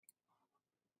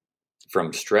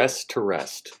From Stress to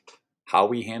Rest, How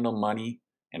We Handle Money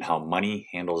and How Money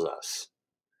Handles Us.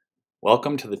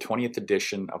 Welcome to the 20th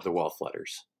edition of the Wealth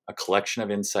Letters, a collection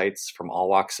of insights from all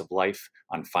walks of life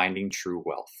on finding true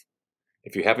wealth.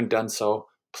 If you haven't done so,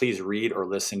 please read or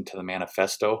listen to the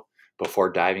manifesto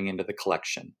before diving into the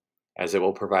collection, as it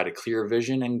will provide a clear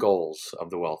vision and goals of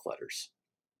the Wealth Letters.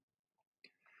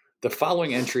 The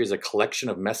following entry is a collection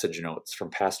of message notes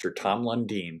from Pastor Tom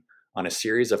Lundeen on a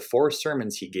series of 4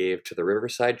 sermons he gave to the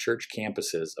Riverside Church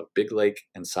campuses of Big Lake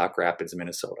and Sauk Rapids,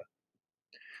 Minnesota.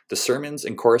 The sermons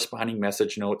and corresponding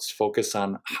message notes focus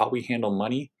on how we handle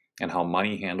money and how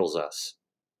money handles us.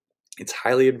 It's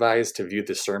highly advised to view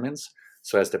the sermons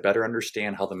so as to better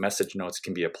understand how the message notes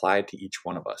can be applied to each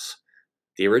one of us.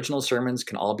 The original sermons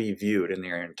can all be viewed in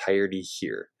their entirety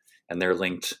here, and they're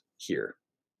linked here.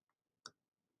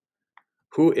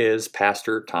 Who is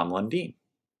Pastor Tom Lundeen?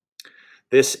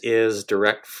 This is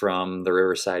direct from the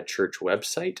Riverside Church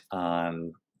website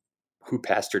on who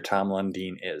Pastor Tom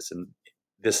Lundeen is, and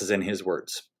this is in his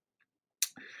words.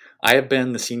 I have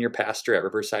been the senior pastor at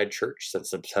Riverside Church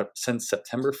since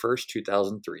September 1st,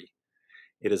 2003.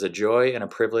 It is a joy and a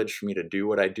privilege for me to do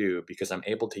what I do because I'm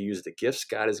able to use the gifts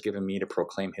God has given me to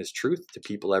proclaim His truth to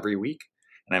people every week,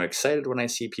 and I'm excited when I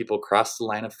see people cross the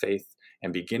line of faith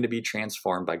and begin to be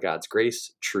transformed by God's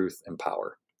grace, truth, and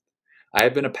power. I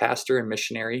have been a pastor and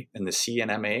missionary in the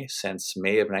CNMA since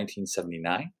May of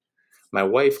 1979. My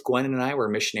wife, Gwen, and I were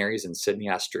missionaries in Sydney,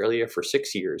 Australia for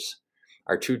 6 years.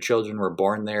 Our 2 children were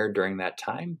born there during that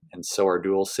time, and so are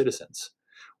dual citizens.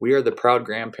 We are the proud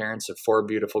grandparents of 4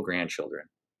 beautiful grandchildren.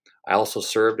 I also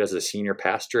served as a senior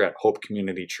pastor at Hope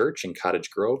Community Church in Cottage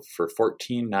Grove for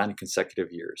 14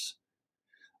 non-consecutive years.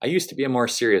 I used to be a more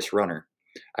serious runner.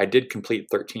 I did complete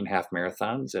 13 half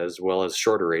marathons as well as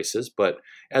shorter races, but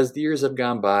as the years have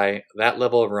gone by, that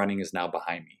level of running is now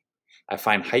behind me. I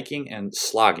find hiking and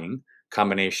slogging,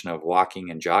 combination of walking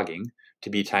and jogging, to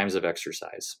be times of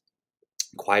exercise,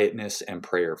 quietness, and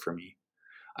prayer for me.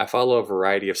 I follow a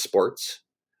variety of sports.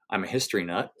 I'm a history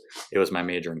nut. It was my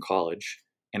major in college,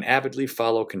 and avidly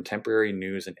follow contemporary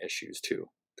news and issues too.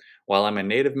 While I'm a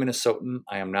native Minnesotan,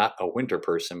 I am not a winter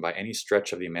person by any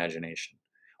stretch of the imagination.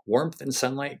 Warmth and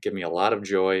sunlight give me a lot of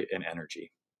joy and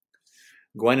energy.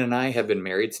 Gwen and I have been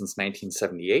married since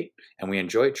 1978, and we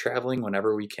enjoy traveling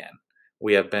whenever we can.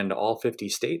 We have been to all 50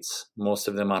 states, most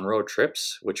of them on road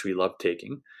trips, which we love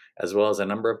taking, as well as a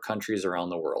number of countries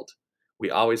around the world. We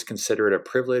always consider it a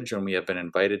privilege when we have been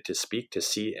invited to speak to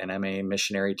CNMA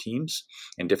missionary teams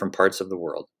in different parts of the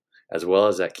world, as well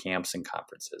as at camps and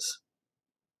conferences.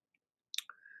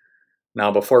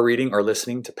 Now, before reading or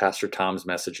listening to Pastor Tom's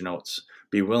message notes,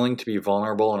 be willing to be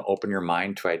vulnerable and open your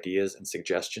mind to ideas and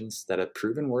suggestions that have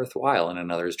proven worthwhile in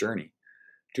another's journey.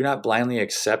 Do not blindly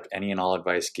accept any and all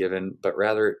advice given, but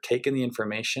rather take in the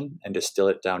information and distill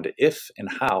it down to if and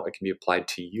how it can be applied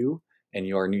to you and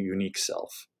your new unique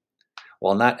self.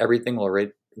 While not everything will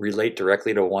relate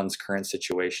directly to one's current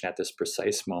situation at this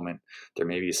precise moment, there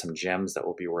may be some gems that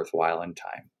will be worthwhile in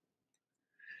time.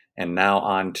 And now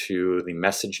on to the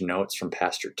message notes from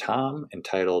Pastor Tom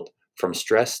entitled From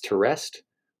Stress to Rest,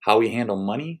 How We Handle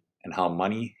Money and How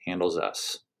Money Handles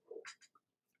Us.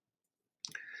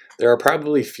 There are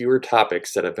probably fewer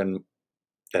topics that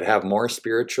have more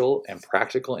spiritual and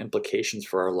practical implications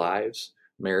for our lives,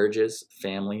 marriages,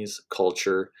 families,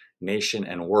 culture, nation,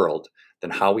 and world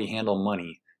than how we handle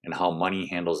money and how money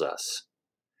handles us.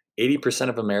 80%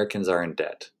 of Americans are in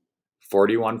debt.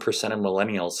 41% of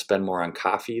millennials spend more on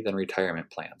coffee than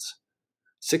retirement plans.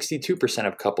 62%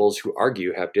 of couples who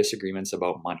argue have disagreements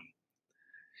about money.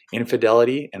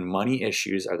 Infidelity and money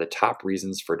issues are the top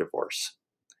reasons for divorce.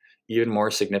 Even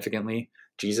more significantly,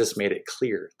 Jesus made it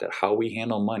clear that how we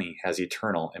handle money has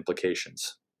eternal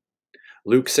implications.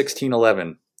 Luke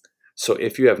 16:11, so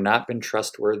if you have not been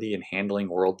trustworthy in handling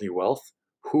worldly wealth,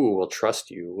 who will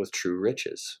trust you with true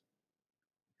riches?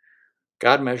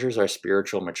 God measures our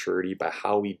spiritual maturity by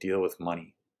how we deal with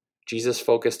money. Jesus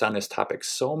focused on this topic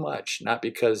so much, not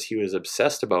because he was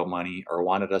obsessed about money or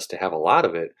wanted us to have a lot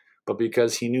of it, but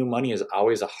because he knew money is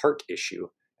always a heart issue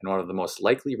and one of the most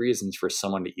likely reasons for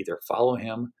someone to either follow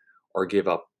him or give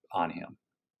up on him.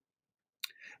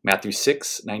 Matthew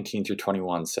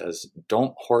 6:19-21 says,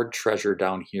 don't hoard treasure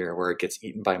down here where it gets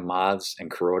eaten by moths and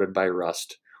corroded by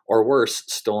rust, or worse,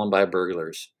 stolen by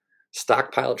burglars.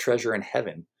 Stockpile treasure in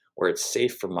heaven where it's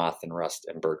safe from moth and rust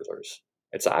and burglars.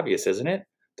 It's obvious, isn't it?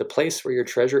 The place where your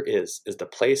treasure is the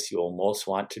place you will most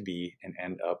want to be and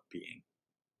end up being.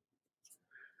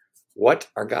 What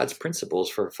are God's principles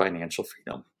for financial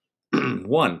freedom?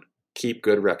 1. Keep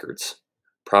good records.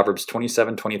 Proverbs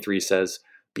 27:23 says,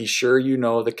 be sure you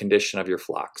know the condition of your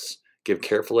flocks. Give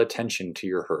careful attention to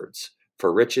your herds,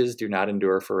 for riches do not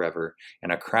endure forever,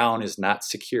 and a crown is not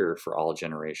secure for all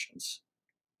generations.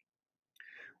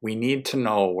 We need to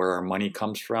know where our money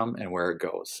comes from and where it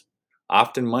goes.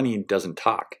 Often money doesn't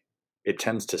talk. It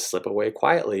tends to slip away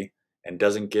quietly and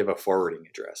doesn't give a forwarding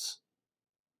address.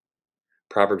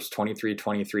 Proverbs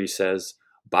 23:23 says,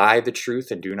 "Buy the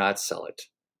truth and do not sell it.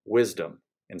 Wisdom,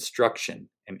 instruction,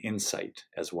 and insight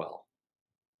as well."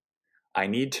 I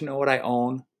need to know what I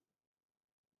own,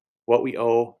 what we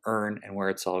owe, earn, and where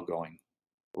it's all going.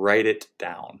 Write it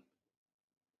down.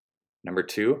 Number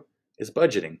 2 is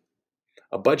budgeting.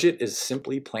 A budget is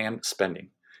simply planned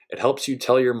spending. It helps you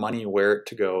tell your money where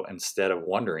to go instead of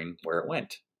wondering where it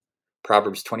went.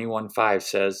 Proverbs 21:5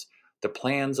 says, "The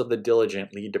plans of the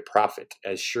diligent lead to profit,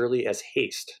 as surely as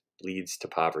haste leads to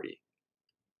poverty."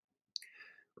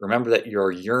 Remember that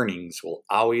your yearnings will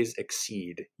always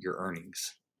exceed your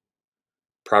earnings.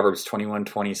 Proverbs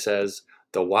 21:20 says,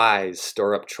 "The wise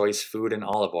store up choice food and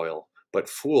olive oil, but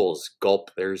fools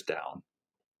gulp theirs down."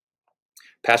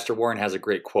 Pastor Warren has a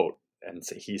great quote, and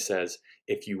he says,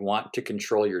 "If you want to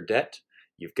control your debt,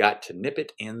 you've got to nip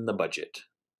it in the budget."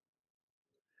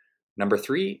 Number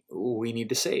 3, we need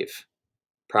to save.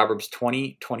 Proverbs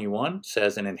 20:21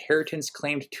 says, "An inheritance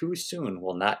claimed too soon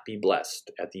will not be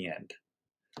blessed at the end."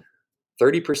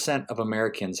 30% of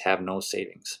Americans have no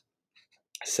savings.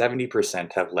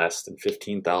 70% have less than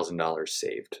 $15,000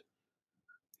 saved.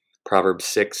 Proverbs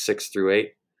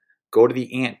 6:6-8, "Go to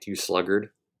the ant, you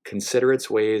sluggard. Consider its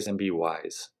ways and be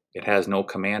wise. It has no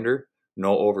commander,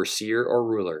 no overseer or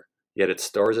ruler, yet it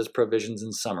stores its provisions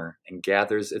in summer and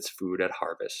gathers its food at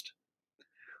harvest."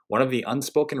 One of the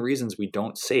unspoken reasons we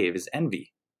don't save is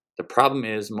envy. The problem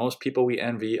is most people we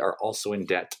envy are also in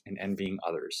debt and envying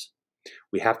others.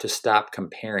 We have to stop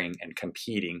comparing and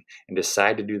competing and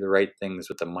decide to do the right things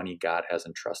with the money God has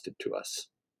entrusted to us.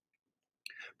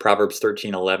 Proverbs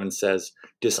 13:11 says,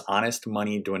 "Dishonest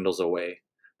money dwindles away,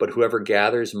 but whoever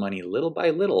gathers money little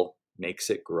by little makes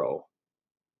it grow."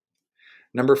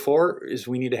 Number 4 is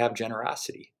we need to have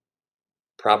generosity.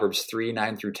 Proverbs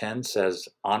 3:9-10 says,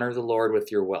 "Honor the Lord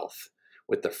with your wealth,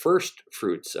 with the first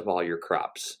fruits of all your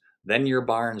crops. Then your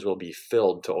barns will be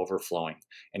filled to overflowing,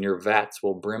 and your vats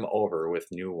will brim over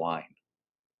with new wine."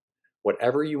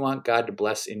 Whatever you want God to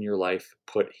bless in your life,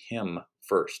 put Him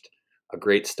first. A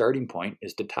great starting point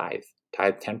is to tithe.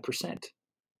 Tithe 10%.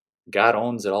 God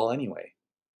owns it all anyway.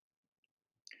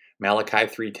 Malachi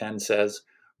 3:10 says,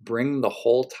 "Bring the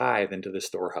whole tithe into the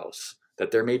storehouse,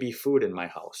 that there may be food in my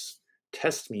house.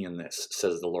 Test me in this,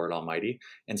 says the Lord Almighty,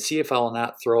 and see if I will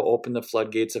not throw open the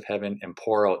floodgates of heaven and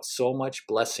pour out so much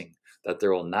blessing that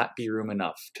there will not be room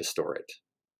enough to store it."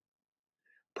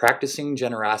 Practicing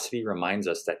generosity reminds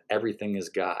us that everything is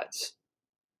God's.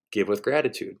 Give with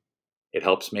gratitude. It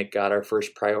helps make God our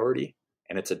first priority,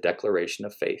 and it's a declaration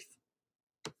of faith.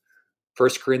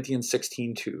 1 Corinthians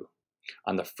 16:2.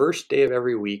 "On the first day of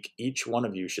every week, each one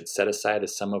of you should set aside a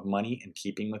sum of money in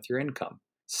keeping with your income,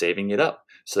 saving it up,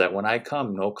 so that when I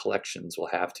come, no collections will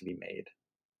have to be made."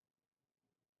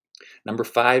 Number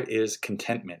 5 is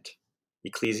contentment.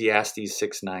 Ecclesiastes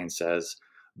 6:9 says,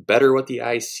 "Better what the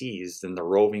eye sees than the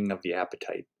roving of the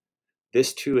appetite.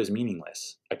 This too is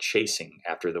meaningless, a chasing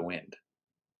after the wind."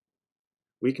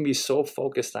 We can be so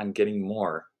focused on getting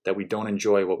more that we don't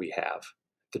enjoy what we have.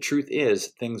 The truth is,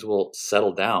 things will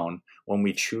settle down when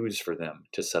we choose for them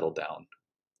to settle down.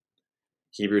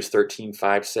 Hebrews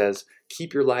 13:5 says,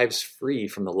 "Keep your lives free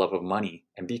from the love of money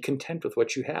and be content with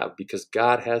what you have, because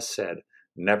God has said,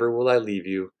 'Never will I leave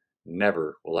you,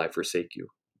 never will I forsake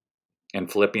you.'"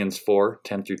 And Philippians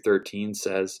 4:10-13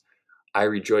 says, "I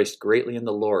rejoiced greatly in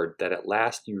the Lord that at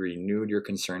last you renewed your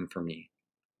concern for me.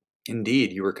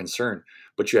 Indeed, you were concerned,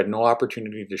 but you had no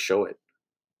opportunity to show it.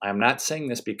 I am not saying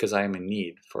this because I am in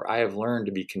need, for I have learned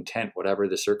to be content whatever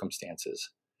the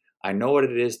circumstances. I know what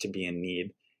it is to be in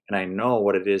need, and I know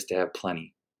what it is to have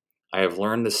plenty. I have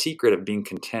learned the secret of being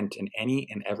content in any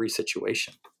and every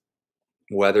situation.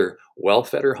 Whether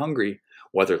well-fed or hungry,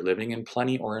 whether living in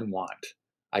plenty or in want,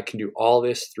 I can do all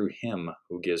this through Him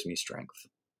who gives me strength."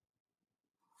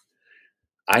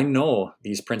 I know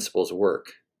these principles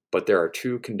work, but there are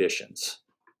 2 conditions.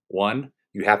 1,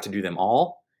 you have to do them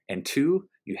all, and 2,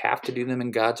 you have to do them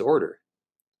in God's order.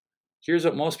 Here's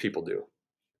what most people do.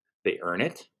 They earn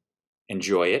it,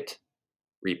 enjoy it,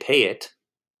 repay it,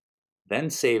 then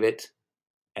save it,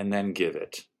 and then give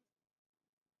it.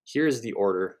 Here's the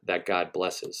order that God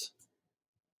blesses.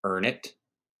 Earn it,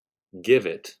 give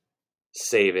it,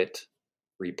 save it,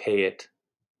 repay it,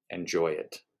 enjoy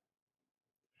it.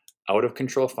 Out of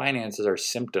control finances are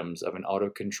symptoms of an out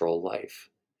of control life.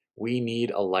 We need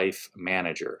a life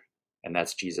manager. and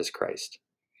that's Jesus Christ.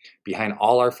 Behind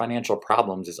all our financial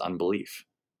problems is unbelief.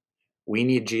 We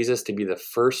need Jesus to be the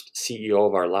first CEO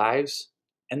of our lives,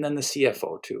 and then the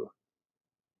CFO too.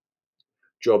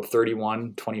 Job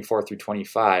 31, 24 through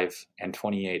 25 and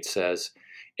 28 says,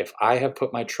 "If I have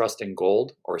put my trust in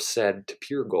gold, or said to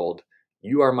pure gold,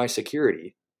 'You are my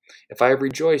security,' if I have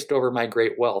rejoiced over my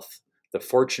great wealth, the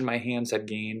fortune my hands had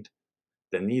gained,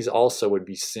 then these also would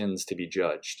be sins to be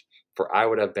judged, for I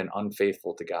would have been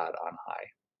unfaithful to God on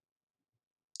high."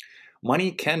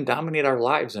 Money can dominate our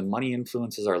lives, and money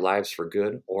influences our lives for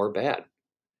good or bad.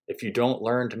 If you don't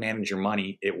learn to manage your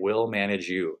money, it will manage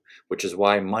you, which is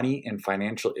why money and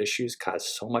financial issues cause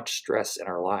so much stress in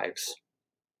our lives.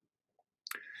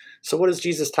 So, what is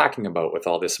Jesus talking about with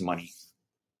all this money?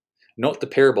 Note the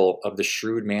parable of the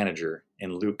shrewd manager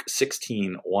in Luke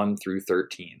 16, 1 through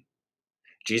 13.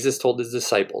 Jesus told his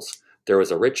disciples, there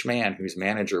was a rich man whose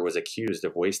manager was accused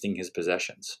of wasting his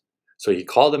possessions. So he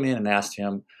called him in and asked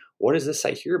him, "What is this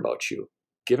I hear about you?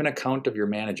 Give an account of your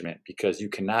management, because you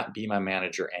cannot be my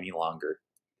manager any longer."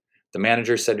 The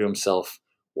manager said to himself,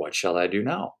 "What shall I do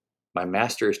now? My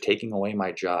master is taking away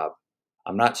my job.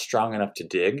 I'm not strong enough to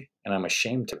dig, and I'm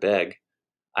ashamed to beg.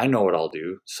 I know what I'll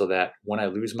do, so that when I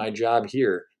lose my job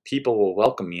here, people will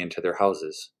welcome me into their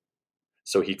houses."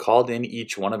 So he called in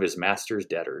each one of his master's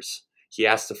debtors. He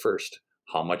asked the first,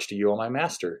 "How much do you owe my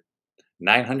master?"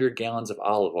 900 gallons of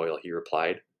olive oil, he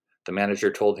replied. The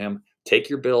manager told him, "Take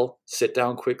your bill, sit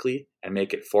down quickly, and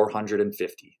make it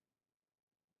 450.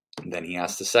 Then he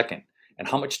asked the second, "And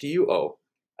how much do you owe?"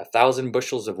 1,000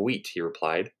 bushels of wheat, he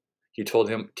replied. He told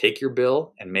him, "Take your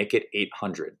bill and make it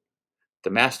 800. The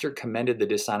master commended the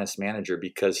dishonest manager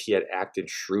because he had acted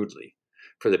shrewdly.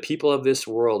 For the people of this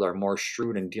world are more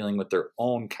shrewd in dealing with their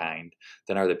own kind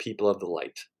than are the people of the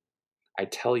light. I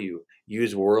tell you,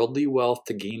 use worldly wealth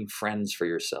to gain friends for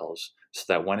yourselves, so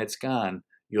that when it's gone,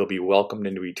 you'll be welcomed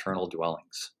into eternal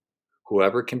dwellings.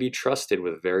 Whoever can be trusted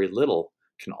with very little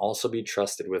can also be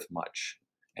trusted with much,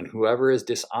 and whoever is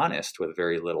dishonest with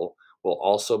very little will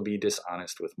also be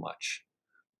dishonest with much.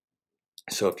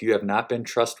 So if you have not been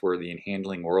trustworthy in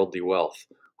handling worldly wealth,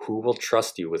 who will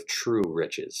trust you with true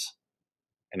riches?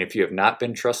 And if you have not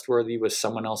been trustworthy with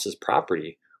someone else's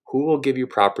property, who will give you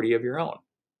property of your own?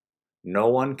 No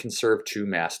one can serve two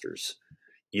masters.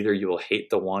 Either you will hate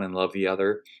the one and love the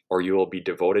other, or you will be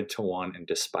devoted to one and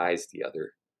despise the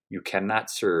other. You cannot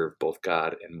serve both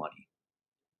God and money.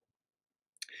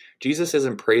 Jesus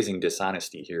isn't praising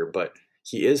dishonesty here, but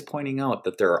he is pointing out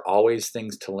that there are always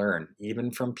things to learn,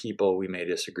 even from people we may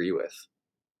disagree with.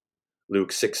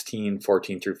 Luke 16,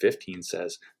 14 through 15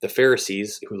 says, "The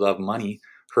Pharisees, who love money,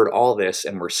 heard all this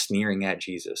and were sneering at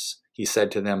Jesus. He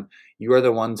said to them, 'You are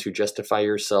the ones who justify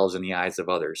yourselves in the eyes of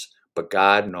others, but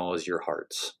God knows your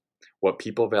hearts. What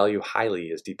people value highly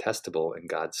is detestable in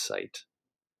God's sight.'"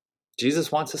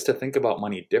 Jesus wants us to think about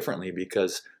money differently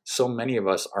because so many of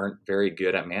us aren't very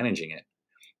good at managing it.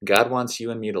 God wants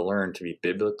you and me to learn to be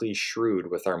biblically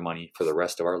shrewd with our money for the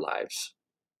rest of our lives.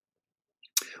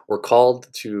 We're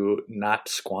called to not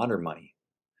squander money.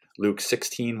 Luke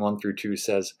 16, 1 through 2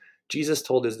 says, Jesus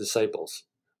told his disciples,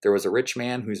 there was a rich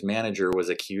man whose manager was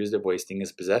accused of wasting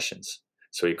his possessions.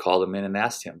 So he called him in and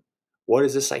asked him, "What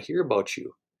is this I hear about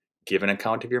you? Give an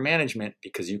account of your management,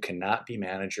 because you cannot be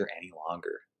manager any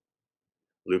longer."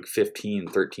 Luke 15,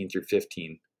 13 through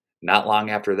 15. Not long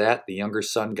after that, the younger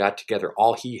son got together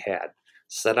all he had,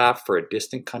 set off for a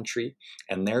distant country,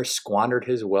 and there squandered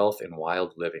his wealth in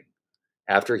wild living.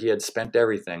 After he had spent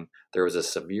everything, there was a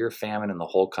severe famine in the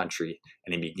whole country,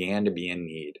 and he began to be in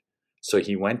need. So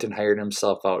he went and hired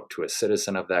himself out to a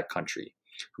citizen of that country,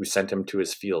 who sent him to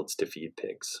his fields to feed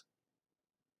pigs.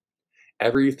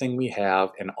 Everything we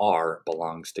have and are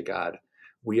belongs to God.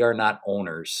 We are not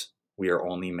owners, we are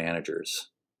only managers.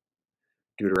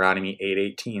 Deuteronomy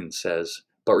 8:18 says,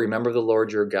 "But remember the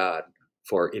Lord your God,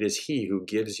 for it is he who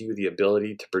gives you the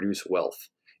ability to produce wealth,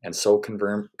 and so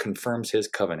confirms his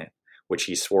covenant, which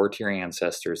he swore to your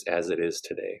ancestors as it is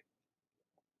today."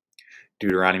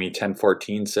 Deuteronomy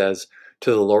 10:14 says,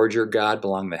 "To the Lord your God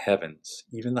belong the heavens,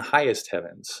 even the highest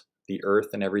heavens, the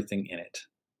earth and everything in it."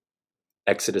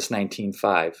 Exodus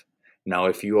 19:5, "Now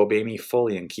if you obey me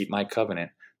fully and keep my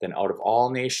covenant, then out of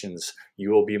all nations you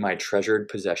will be my treasured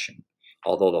possession,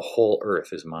 although the whole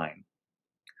earth is mine."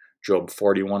 Job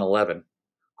 41:11,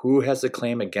 "Who has a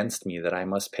claim against me that I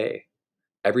must pay?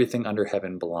 Everything under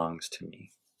heaven belongs to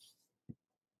me."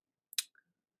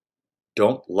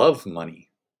 Don't love money.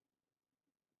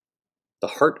 The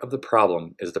heart of the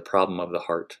problem is the problem of the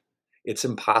heart. It's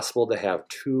impossible to have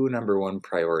two number one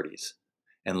priorities,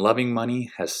 and loving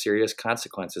money has serious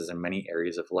consequences in many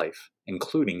areas of life,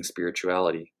 including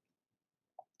spirituality.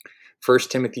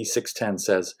 1 Timothy 6:10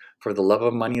 says, "For the love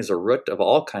of money is a root of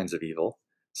all kinds of evil.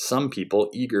 Some people,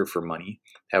 eager for money,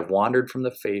 have wandered from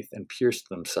the faith and pierced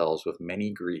themselves with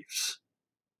many griefs."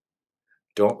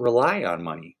 Don't rely on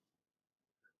money.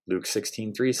 Luke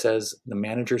 16:3 says, "The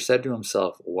manager said to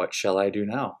himself, 'What shall I do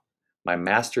now? My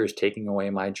master is taking away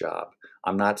my job.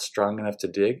 I'm not strong enough to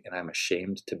dig, and I'm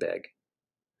ashamed to beg.'"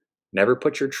 Never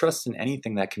put your trust in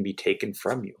anything that can be taken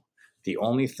from you. The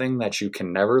only thing that you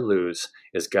can never lose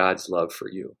is God's love for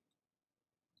you.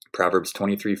 Proverbs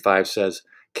 23:5 says,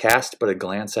 "Cast but a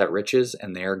glance at riches,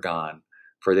 and they are gone,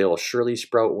 for they will surely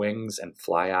sprout wings and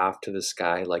fly off to the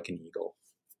sky like an eagle."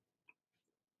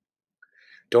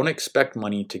 Don't expect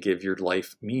money to give your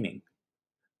life meaning.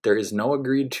 There is no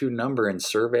agreed to number in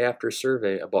survey after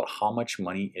survey about how much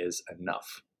money is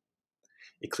enough.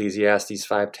 Ecclesiastes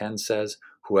 5:10 says,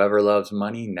 "Whoever loves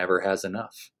money never has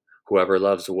enough. Whoever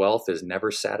loves wealth is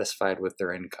never satisfied with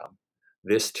their income.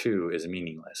 This too is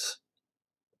meaningless."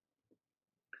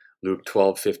 Luke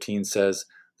 12:15 says,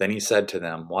 "Then he said to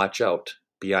them, 'Watch out,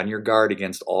 be on your guard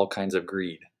against all kinds of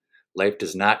greed. Life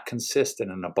does not consist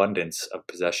in an abundance of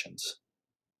possessions.'"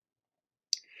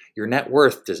 Your net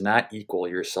worth does not equal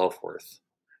your self-worth.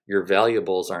 Your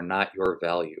valuables are not your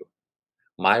value.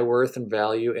 My worth and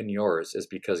value and yours is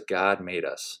because God made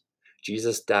us.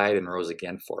 Jesus died and rose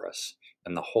again for us,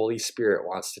 and the Holy Spirit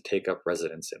wants to take up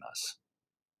residence in us.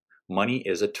 Money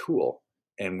is a tool,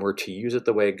 and we're to use it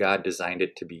the way God designed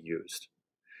it to be used.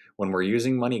 When we're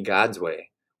using money God's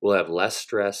way, we'll have less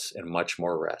stress and much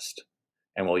more rest.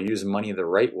 And we'll use money the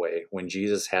right way when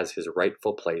Jesus has his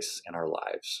rightful place in our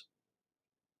lives.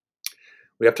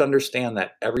 We have to understand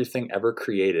that everything ever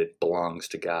created belongs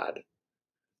to God.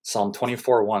 Psalm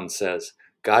 24:1 says,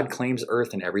 "God claims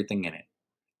earth and everything in it.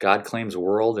 God claims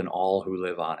world and all who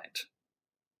live on it."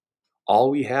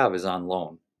 All we have is on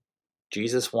loan.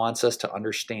 Jesus wants us to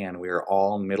understand we are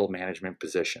all middle management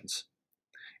positions.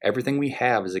 Everything we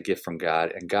have is a gift from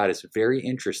God, and God is very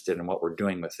interested in what we're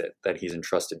doing with it that he's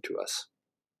entrusted to us.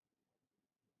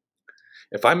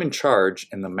 If I'm in charge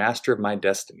and the master of my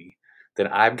destiny, then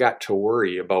I've got to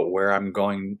worry about where I'm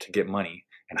going to get money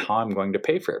and how I'm going to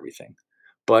pay for everything.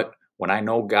 But when I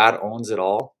know God owns it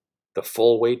all, the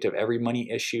full weight of every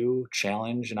money issue,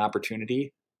 challenge, and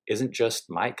opportunity isn't just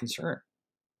my concern.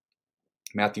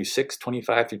 Matthew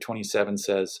 6:25-27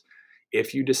 says,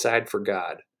 "If you decide for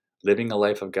God, living a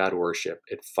life of God worship,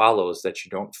 it follows that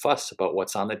you don't fuss about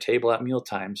what's on the table at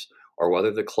mealtimes or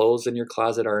whether the clothes in your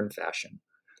closet are in fashion.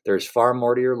 There's far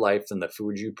more to your life than the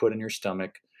food you put in your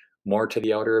stomach, more to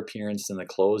the outer appearance than the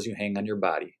clothes you hang on your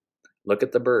body. Look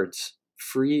at the birds,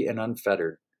 free and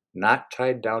unfettered, not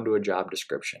tied down to a job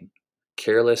description,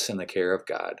 careless in the care of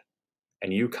God.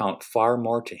 And you count far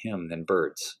more to him than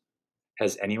birds.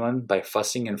 Has anyone, by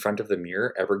fussing in front of the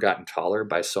mirror, ever gotten taller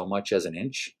by so much as an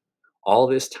inch? All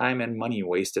this time and money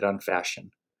wasted on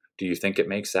fashion. Do you think it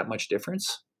makes that much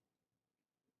difference?"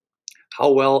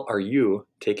 How well are you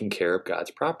taking care of God's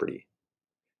property?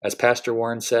 As Pastor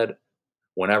Warren said,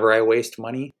 "Whenever I waste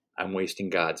money, I'm wasting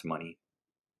God's money."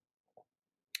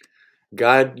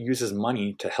 God uses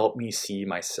money to help me see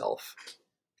myself.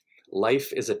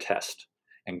 Life is a test,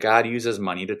 and God uses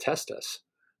money to test us.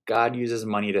 God uses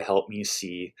money to help me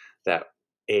see that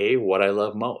A, what I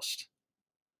love most.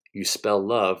 You spell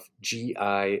love Give.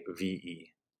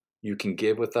 You can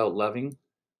give without loving,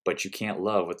 but you can't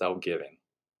love without giving.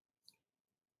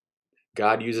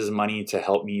 God uses money to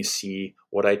help me see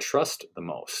what I trust the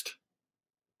most.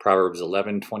 Proverbs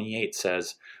 11:28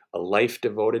 says, "A life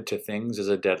devoted to things is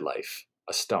a dead life,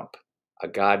 a stump. A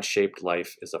God-shaped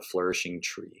life is a flourishing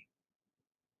tree."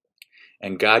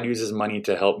 And God uses money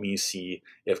to help me see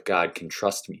if God can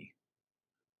trust me.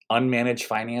 Unmanaged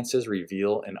finances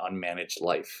reveal an unmanaged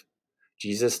life.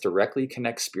 Jesus directly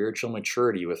connects spiritual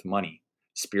maturity with money,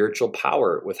 spiritual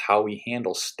power with how we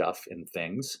handle stuff and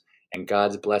things, and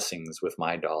God's blessings with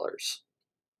my dollars.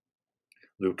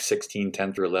 Luke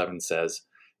 16:10-11 says,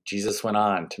 Jesus went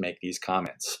on to make these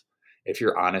comments. "If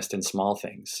you're honest in small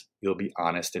things, you'll be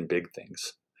honest in big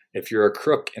things. If you're a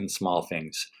crook in small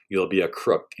things, you'll be a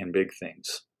crook in big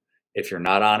things. If you're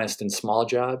not honest in small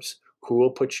jobs, who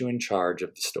will put you in charge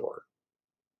of the store?"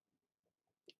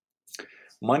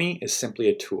 Money is simply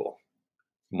a tool.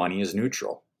 Money is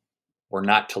neutral. We're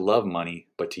not to love money,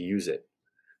 but to use it.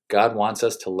 God wants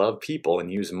us to love people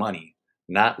and use money,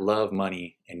 not love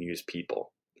money and use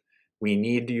people. We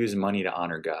need to use money to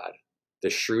honor God.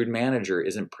 The shrewd manager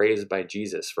isn't praised by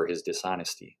Jesus for his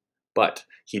dishonesty, but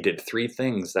he did 3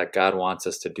 things that God wants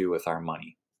us to do with our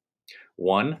money.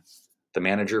 1, the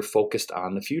manager focused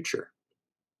on the future.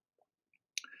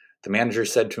 The manager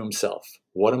said to himself,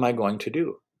 "What am I going to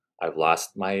do? I've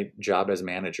lost my job as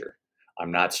manager.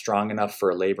 I'm not strong enough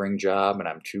for a laboring job, and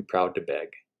I'm too proud to beg.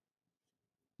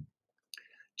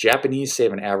 Japanese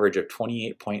save an average of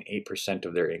 28.8%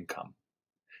 of their income.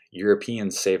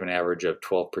 Europeans save an average of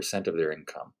 12% of their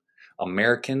income.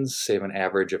 Americans save an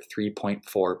average of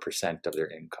 3.4% of their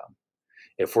income.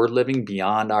 If we're living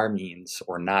beyond our means,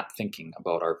 we're not thinking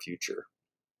about our future.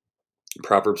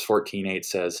 Proverbs 14:8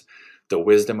 says, "The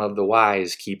wisdom of the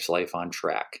wise keeps life on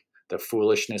track. The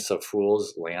foolishness of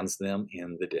fools lands them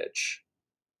in the ditch."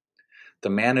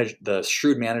 The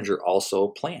shrewd manager also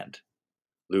planned.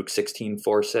 Luke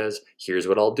 16:4 says, "Here's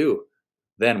what I'll do.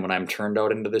 Then when I'm turned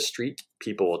out into the street,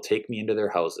 people will take me into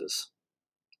their houses."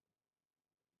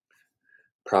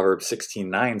 Proverbs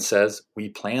 16:9 says, "We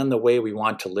plan the way we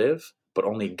want to live, but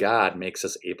only God makes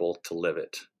us able to live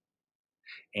it."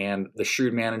 And the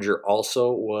shrewd manager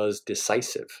also was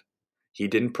decisive. He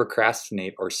didn't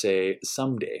procrastinate or say,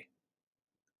 "someday."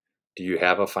 Do you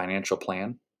have a financial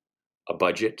plan? A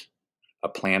budget? A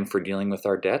plan for dealing with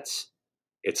our debts?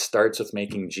 It starts with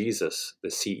making Jesus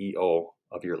the CEO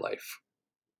of your life.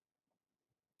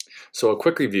 So, a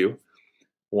quick review.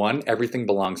 1, everything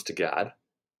belongs to God.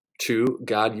 2,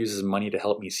 God uses money to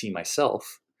help me see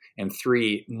myself. And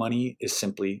 3, money is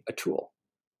simply a tool.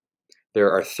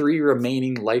 There are 3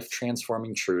 remaining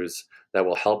life-transforming truths that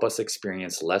will help us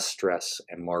experience less stress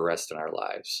and more rest in our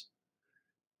lives.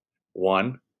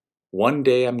 1, one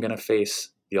day I'm going to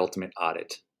face the ultimate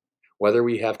audit. Whether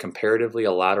we have comparatively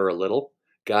a lot or a little,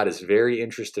 God is very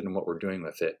interested in what we're doing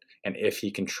with it and if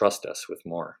He can trust us with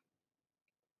more.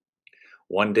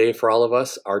 One day for all of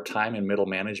us, our time in middle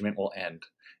management will end,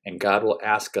 and God will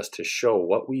ask us to show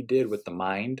what we did with the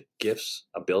mind, gifts,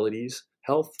 abilities,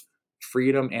 health,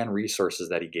 freedom, and resources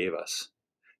that He gave us.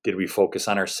 Did we focus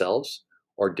on ourselves,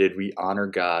 or did we honor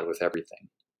God with everything?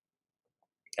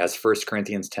 As 1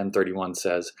 Corinthians 10:31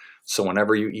 says, "So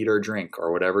whenever you eat or drink,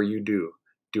 or whatever you do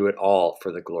it all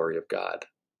for the glory of God."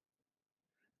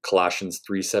 Colossians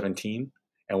 3:17,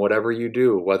 "And whatever you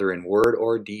do, whether in word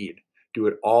or deed, do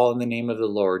it all in the name of the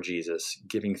Lord Jesus,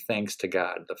 giving thanks to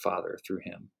God the Father through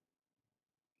Him."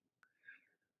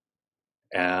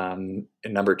 And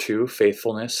number 2,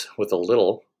 faithfulness with a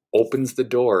little opens the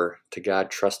door to God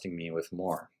trusting me with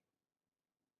more.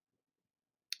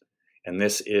 And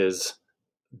this is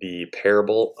the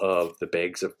parable of the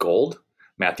bags of gold.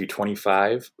 Matthew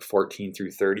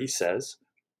 25:14-30 says,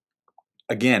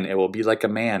 "Again, it will be like a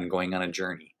man going on a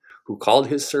journey, who called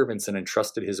his servants and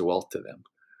entrusted his wealth to them.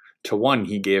 To one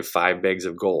he gave 5 bags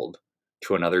of gold,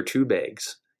 to another 2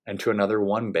 bags, and to another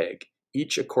 1 bag,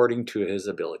 each according to his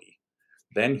ability.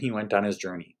 Then he went on his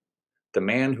journey. The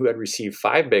man who had received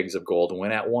 5 bags of gold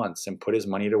went at once and put his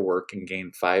money to work and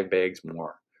gained 5 bags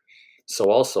more.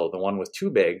 So also the one with 2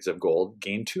 bags of gold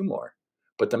gained 2 more.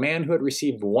 But the man who had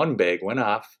received 1 bag went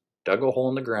off, dug a hole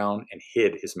in the ground, and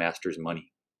hid his master's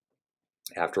money.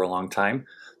 After a long time,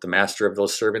 the master of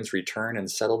those servants returned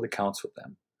and settled accounts with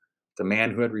them. The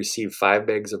man who had received 5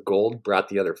 bags of gold brought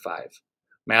the other 5.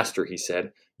 'Master,' he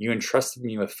said, 'you entrusted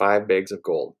me with 5 bags of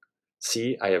gold.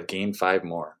 See, I have gained 5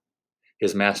 more.'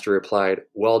 His master replied,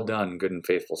 'Well done, good and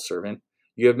faithful servant.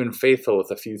 You have been faithful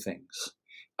with a few things.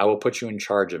 I will put you in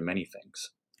charge of many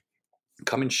things.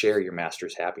 Come and share your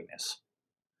master's happiness.'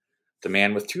 The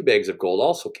man with 2 bags of gold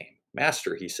also came.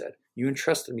 'Master,' he said, 'you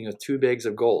entrusted me with 2 bags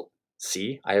of gold.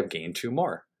 See, I have gained 2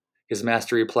 more.' His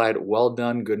master replied, 'Well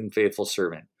done, good and faithful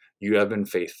servant. You have been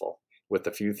faithful with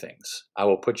a few things. I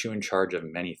will put you in charge of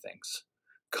many things.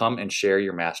 Come and share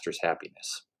your master's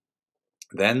happiness.'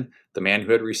 Then the man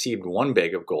who had received 1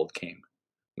 bag of gold came.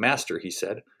 'Master,' he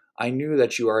said, 'I knew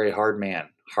that you are a hard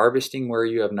man, harvesting where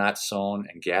you have not sown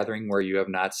and gathering where you have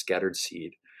not scattered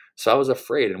seed. So I was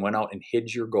afraid and went out and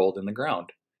hid your gold in the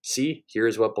ground. See, here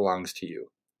is what belongs to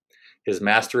you.' His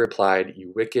master replied,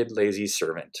 'You wicked, lazy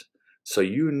servant. So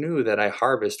you knew that I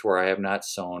harvest where I have not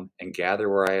sown and gather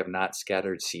where I have not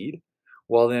scattered seed?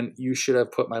 Well, then you should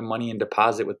have put my money in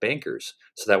deposit with bankers,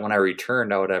 so that when I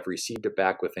returned I would have received it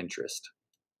back with interest.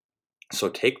 So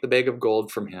take the bag of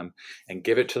gold from him and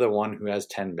give it to the one who has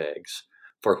 10 bags.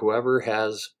 For whoever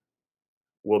has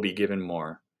will be given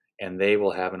more, and they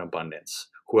will have an abundance.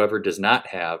 Whoever does not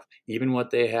have, even what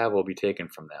they have will be taken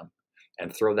from them.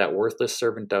 And throw that worthless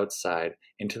servant outside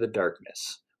into the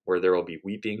darkness, where there will be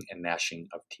weeping and gnashing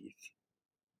of teeth."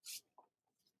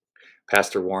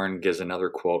 Pastor Warren gives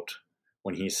another quote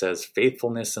when he says,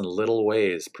 "Faithfulness in little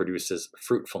ways produces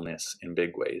fruitfulness in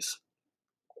big ways."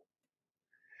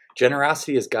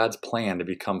 Generosity is God's plan to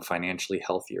become financially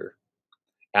healthier.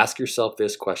 Ask yourself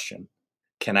this question: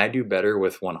 can I do better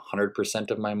with 100%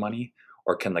 of my money,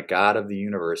 or can the God of the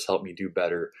universe help me do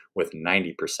better with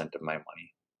 90% of my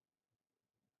money?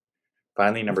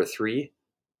 Finally, number 3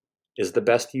 is the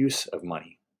best use of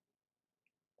money.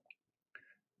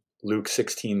 Luke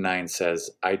 16:9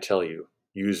 says, I tell you,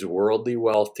 use worldly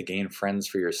wealth to gain friends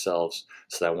for yourselves,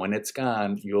 so that when it's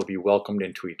gone, you will be welcomed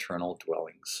into eternal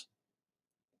dwellings.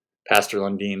 Pastor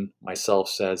Lundeen, myself,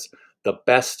 says, the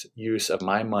best use of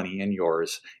my money and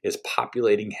yours is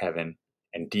populating heaven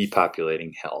and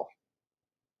depopulating hell.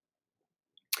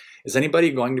 Is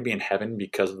anybody going to be in heaven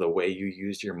because of the way you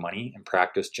used your money and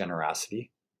practiced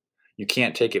generosity? You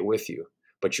can't take it with you,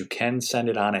 but you can send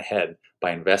it on ahead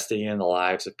by investing in the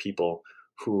lives of people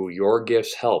who your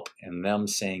gifts help in them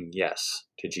saying yes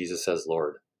to Jesus as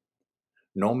Lord.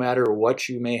 No matter what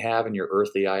you may have in your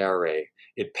earthly IRA,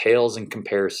 it pales in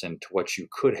comparison to what you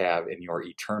could have in your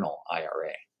eternal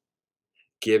IRA.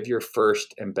 Give your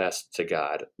first and best to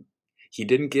God. He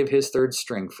didn't give his third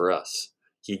string for us.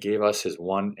 He gave us his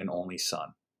one and only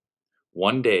Son.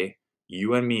 One day,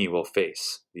 you and me will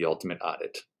face the ultimate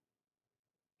audit.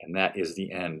 And that is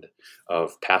the end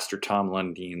of Pastor Tom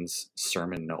Lundeen's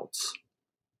sermon notes.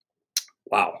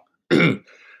 Wow.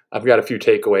 I've got a few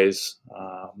takeaways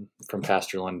from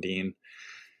Pastor Lundeen.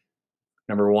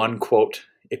 Number 1, quote,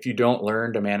 if you don't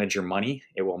learn to manage your money,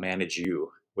 it will manage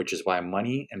you, which is why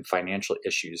money and financial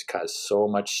issues cause so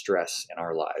much stress in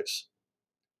our lives.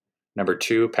 Number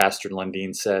 2, Pastor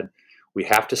Lundeen said, we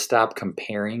have to stop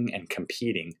comparing and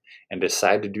competing and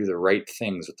decide to do the right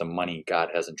things with the money God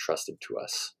has entrusted to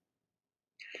us.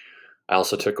 I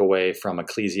also took away from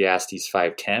Ecclesiastes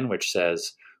 5:10, which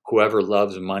says, whoever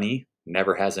loves money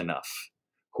never has enough.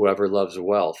 Whoever loves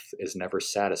wealth is never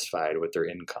satisfied with their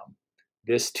income.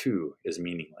 This too is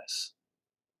meaningless.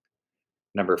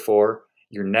 Number 4,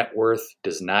 your net worth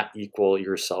does not equal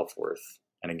your self-worth.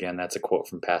 And again, that's a quote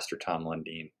from Pastor Tom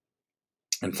Lundeen.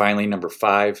 And finally, number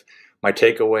 5, my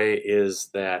takeaway is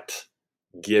that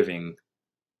giving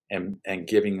and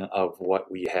giving of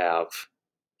what we have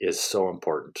is so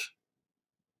important.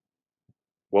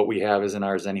 What we have isn't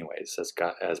ours anyways.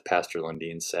 As Pastor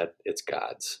Lundeen said, it's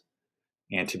God's.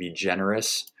 And to be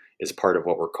generous is part of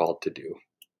what we're called to do.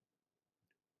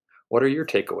 What are your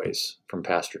takeaways from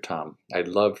Pastor Tom? I'd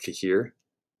love to hear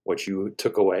what you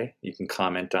took away. You can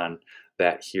comment on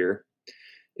that here.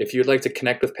 If you'd like to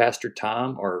connect with Pastor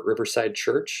Tom or Riverside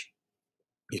Church,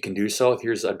 you can do so.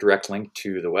 Here's a direct link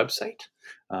to the website.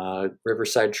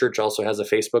 Riverside Church also has a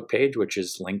Facebook page, which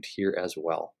is linked here as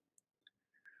well.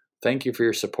 Thank you for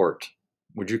your support.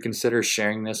 Would you consider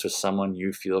sharing this with someone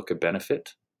you feel could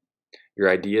benefit? Your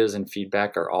ideas and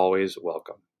feedback are always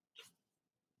welcome.